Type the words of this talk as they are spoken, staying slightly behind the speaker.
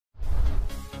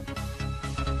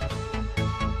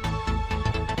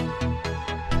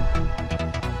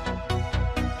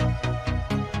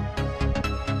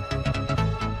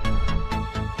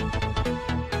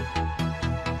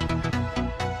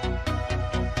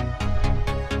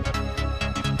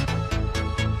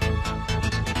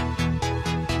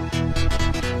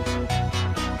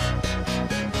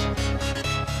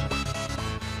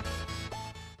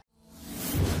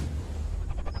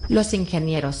Los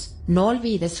ingenieros, no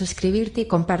olvides suscribirte y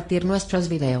compartir nuestros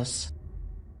videos.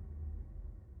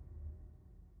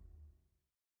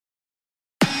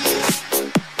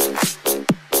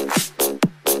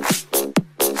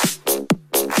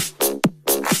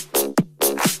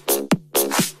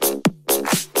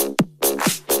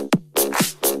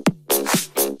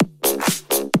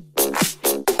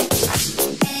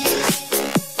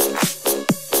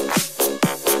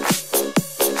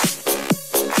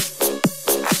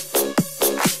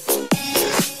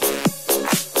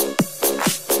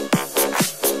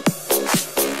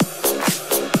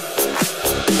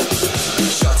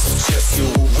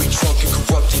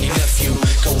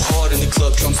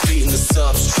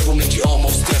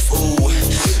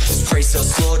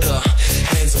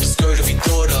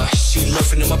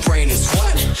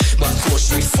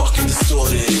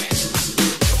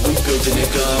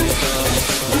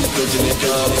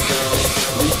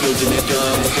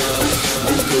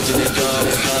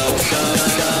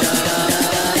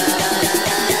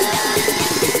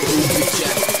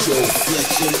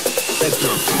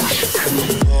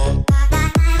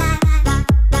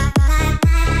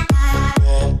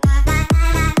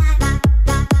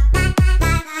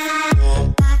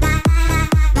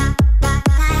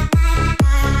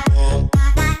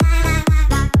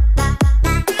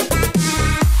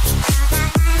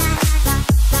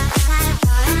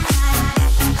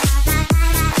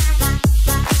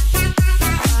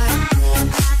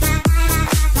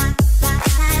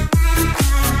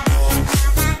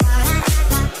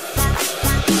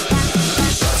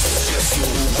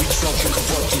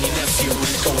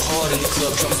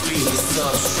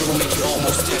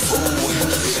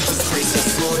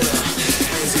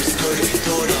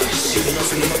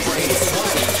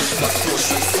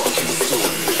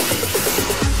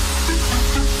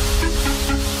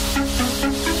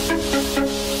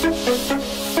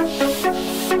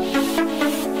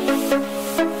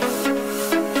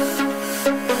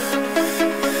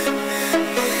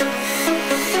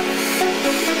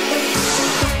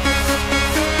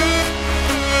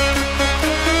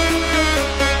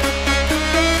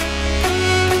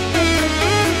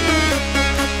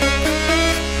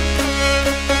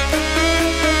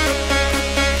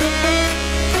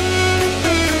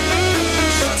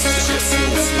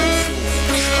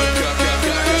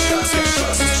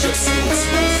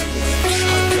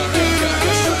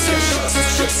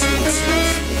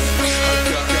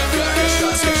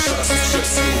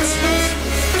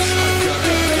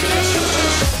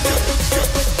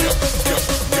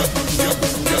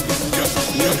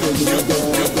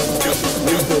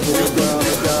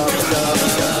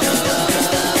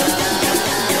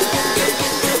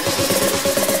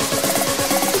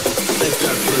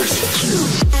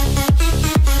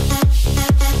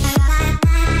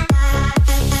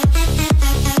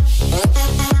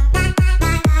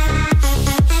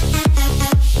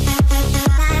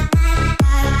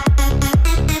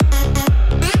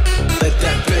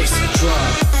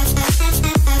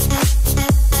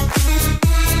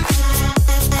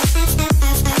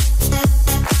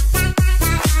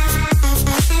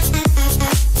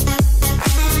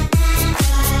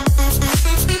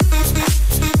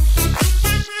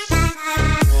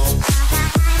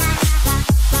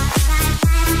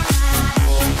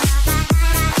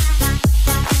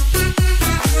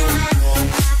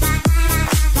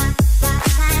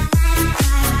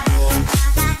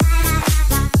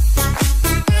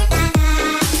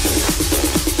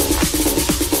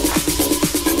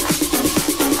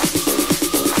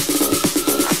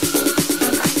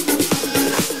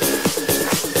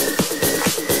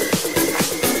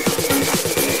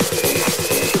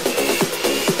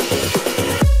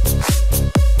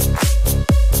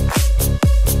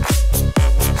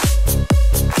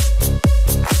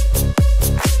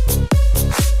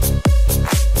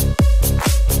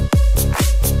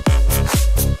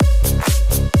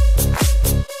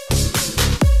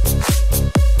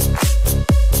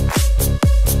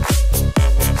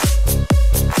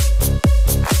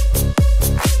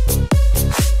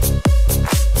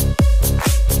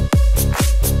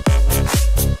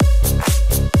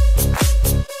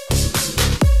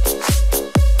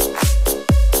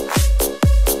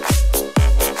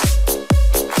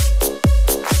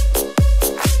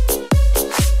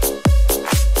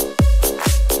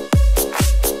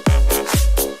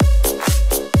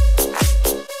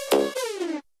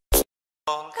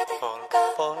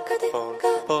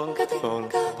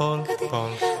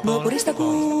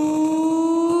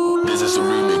 This is a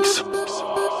remix.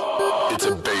 It's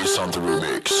a bass on the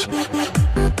remix.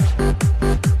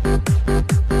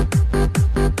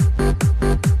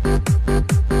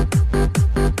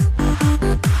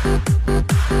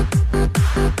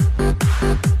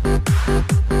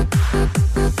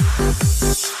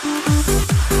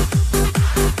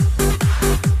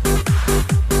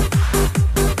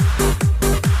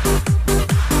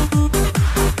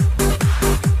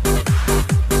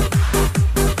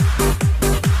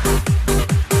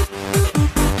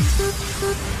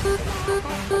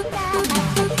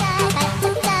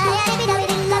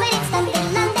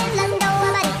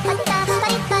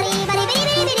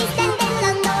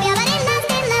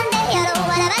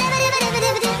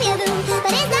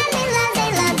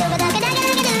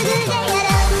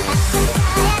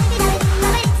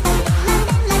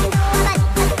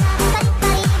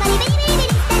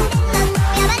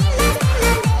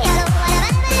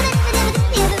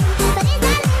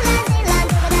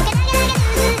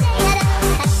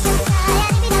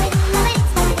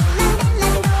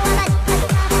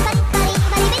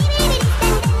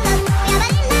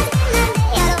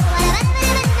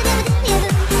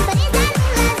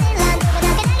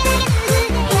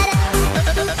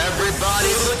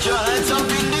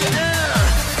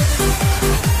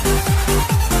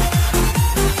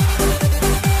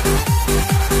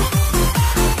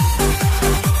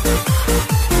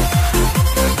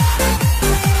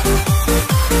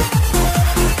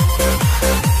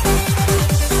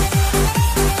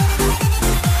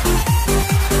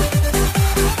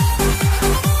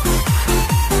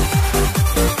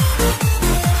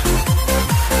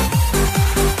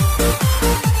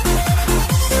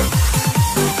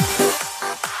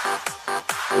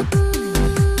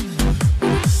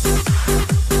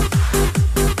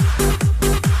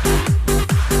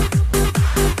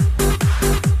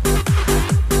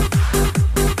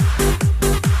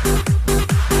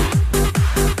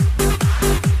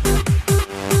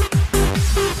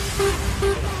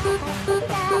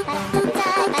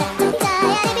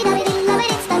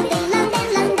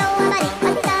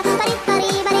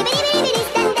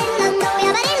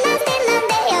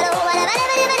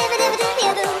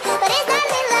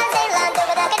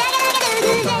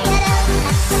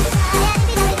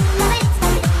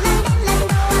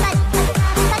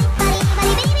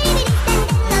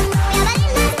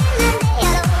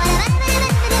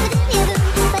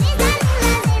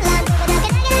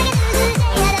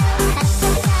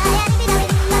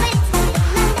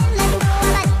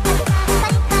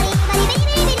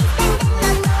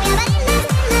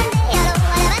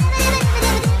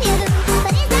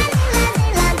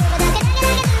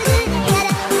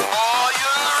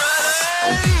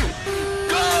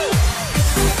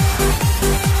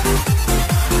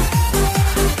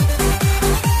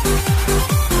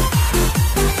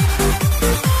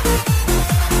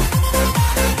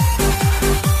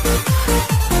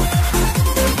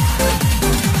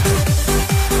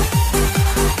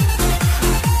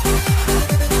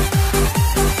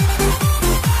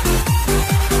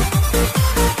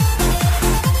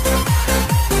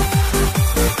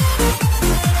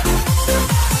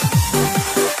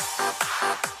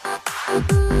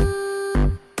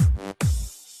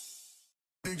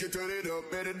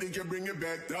 DJ bring it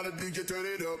back, tell the DJ turn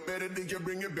it up, better DJ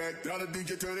bring it back, tell the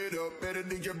DJ turn it up, better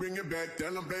DJ bring it back,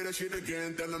 tell them play that shit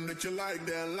again, tell them that you like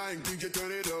that line, DJ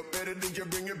turn it up, better DJ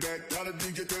bring it back, tell the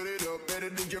DJ turn it up, better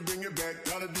DJ bring it back,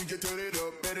 tell the DJ turn it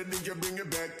up, better DJ bring it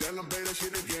back, tell them play that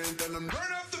shit again, tell them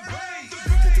turn up the bass,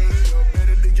 DJ turn it up,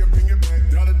 better DJ bring it back,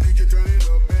 tell the DJ turn it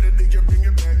up, better DJ bring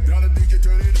it back, tell the DJ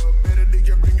turn it up, better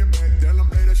DJ bring it back, tell them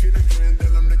play that shit again,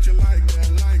 tell them that you like that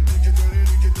line, DJ turn it,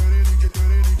 DJ turn it, DJ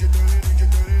turn it, DJ turn it, DJ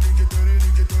turn it, DJ turn it, DJ turn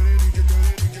it, DJ turn it, DJ turn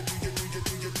it, DJ turn it, DJ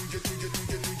turn it, DJ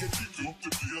turn it, DJ turn it, up the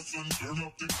PS and turn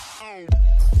up the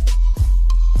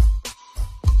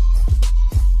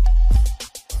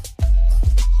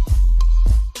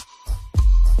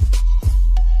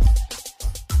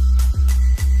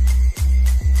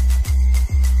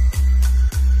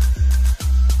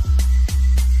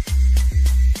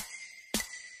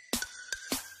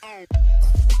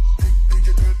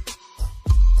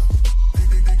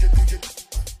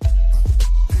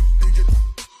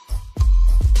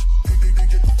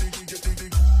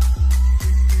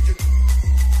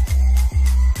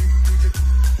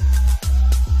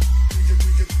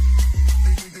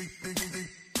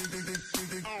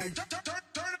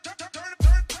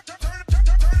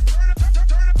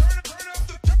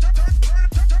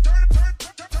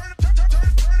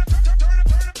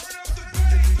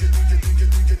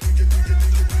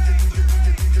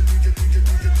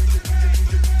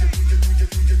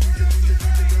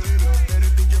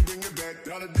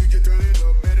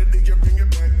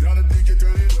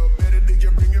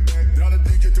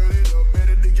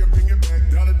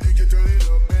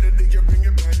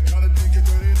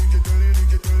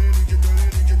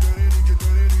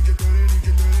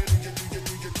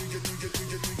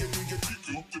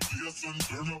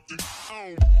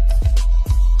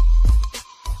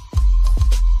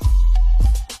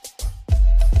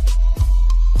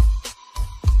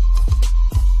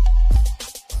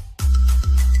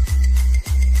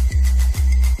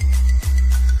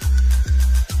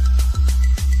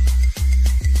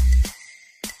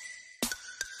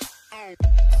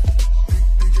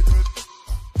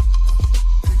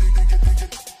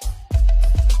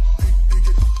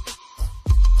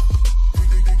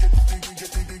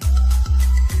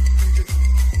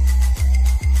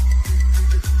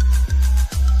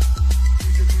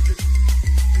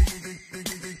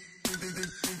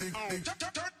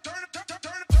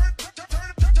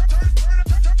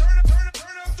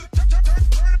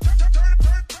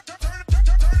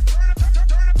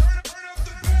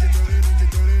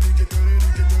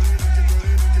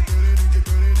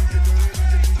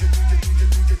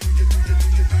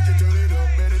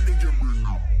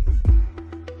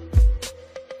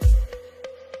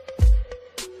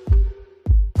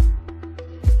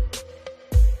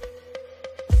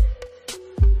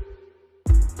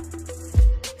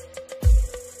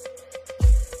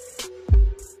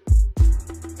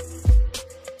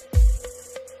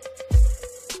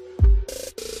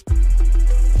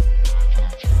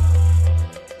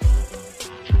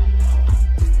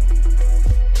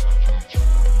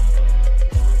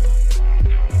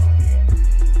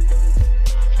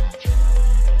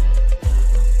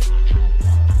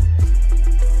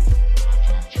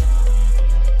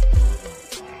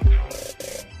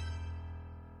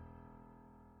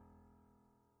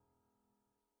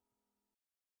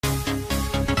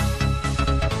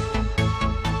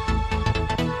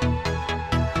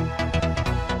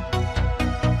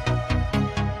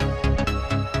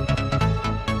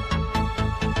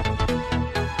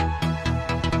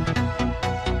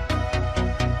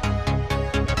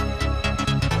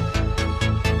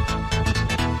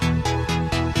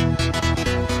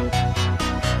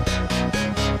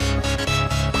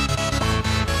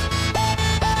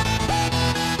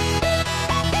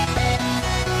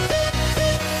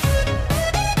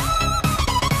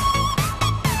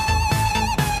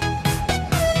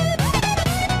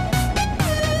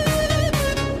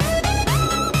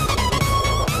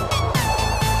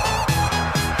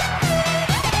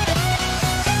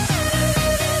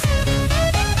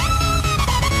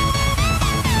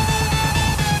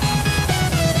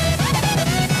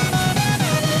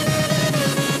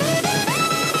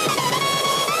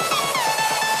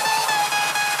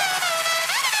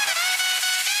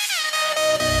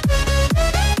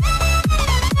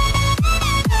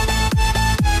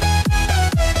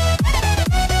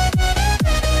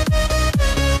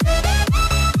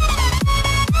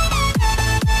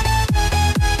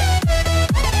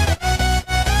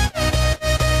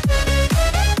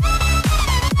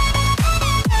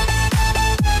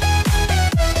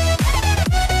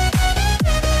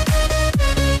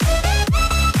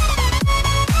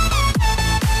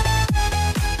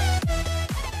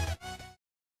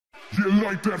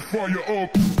light that fire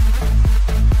up.